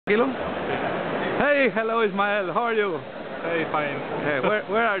Kilo? Hey, hello Ismael, how are you? Hey, fine. Hey,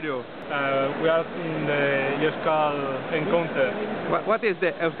 where are you? We are in the Euskal encounter. What is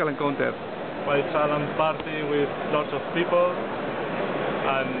the Euskal encounter? Well, it's a LAN party with lots of people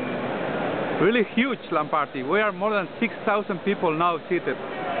and really huge LAN party. We are more than 6,000 people now seated.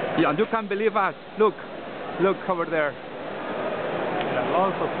 Yeah, and you can't believe us. Look over there. yeah,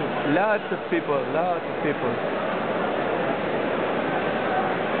 lots of people. Lots of people.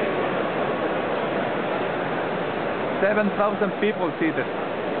 7,000 people seated.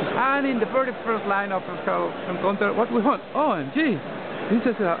 And in the very first line of Euskal encounter, what we want? OMG!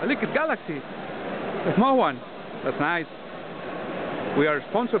 This is a liquid galaxy. A small one. That's nice. We are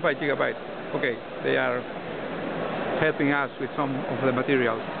sponsored by Gigabyte. Okay, they are helping us with some of the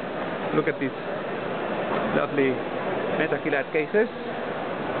materials. Look at these lovely metacrilat cases.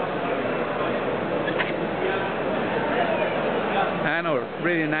 And a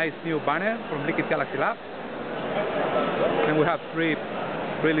really nice new banner from Liquid Galaxy Lab. And we have 3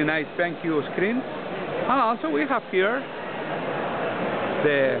 really nice BenQ screens. And also we have here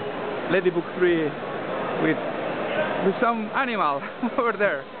the Ladybook 3 with some animal over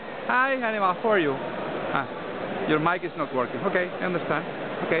there. Hi animal, how are you? Your mic is not working. Okay, I understand.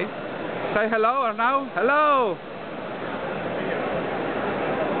 Okay. Say hello or now? Hello!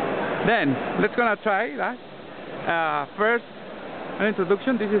 Then, let's gonna try that. First, an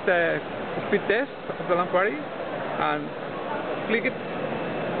introduction. This is the speed test of the LAN party. And click it.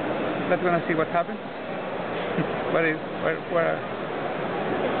 Let's gonna see what happens. where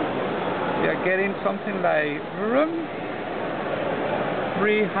we are getting something like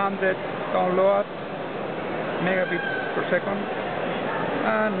 300 download megabits per second,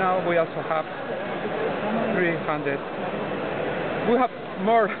 and now we also have 300. We have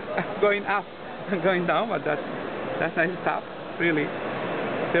more going up and going down, but that's nice stuff, really.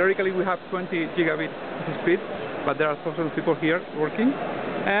 Theoretically, we have 20 gigabit speed, but there are thousands of people here working.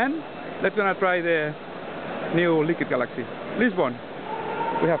 And let's gonna try the new Liquid Galaxy. Lisbon.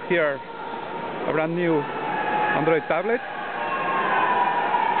 We have here a brand new Android tablet.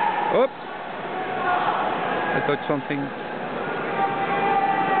 Oops! I touched something.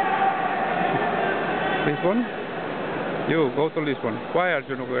 Lisbon? You, go to Lisbon. Why are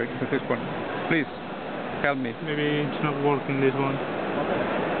you not going to Lisbon? Please, help me. Maybe it's not working, this one.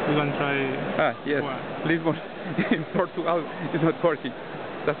 We can try. Yes. Well. Lisbon in Portugal is not working.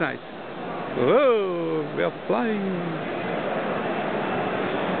 That's nice. Whoa, we are flying.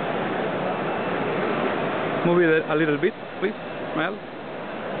 Move it a little bit, please. Smell.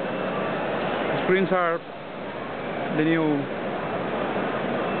 The screens are the new.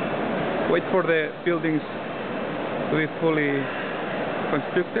 Wait for the buildings to be fully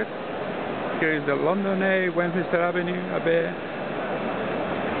constructed. Here is the London A, Westminster Avenue, A,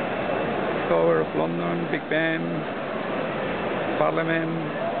 Tower of London, Big Ben,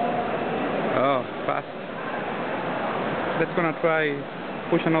 Parliament. Oh, fast. Let's gonna try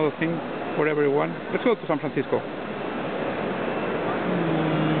push another thing for everyone. Let's go to San Francisco.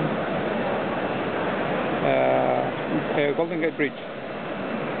 Golden Gate Bridge.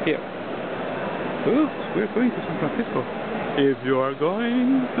 Here. Oops, we're going to San Francisco. If you are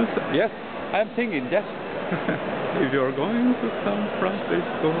going to yes, I'm singing, yes. If you are going to San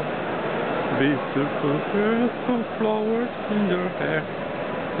Francisco, these circle hairs of flowers in your hair.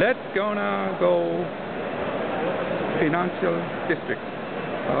 Let's gonna go financial district.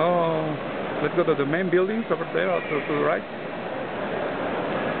 Oh, let's go to the main buildings over there, or to the right.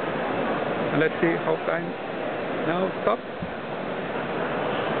 And let's see how time. Now stop.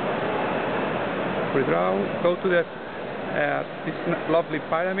 Withdraw. Go to the this lovely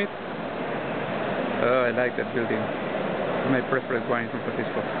pyramid. Oh, I like that building. My preferred one in San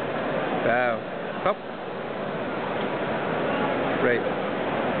Francisco. Wow. Stop. Great.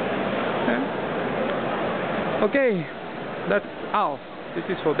 Okay, that's all. This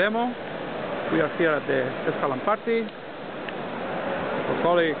is for demo. We are here at the Euskal LAN party. Our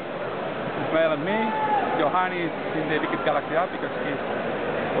colleague Ismael and me. Johan is in the Liquid Galaxy app because he's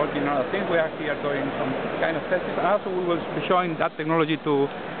working on other things. We are here doing some kind of tests, and also we will be showing that technology to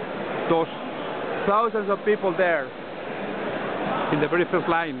those thousands of people there in the very first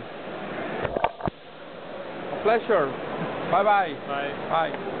line. A pleasure. Bye-bye. Bye.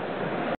 Bye.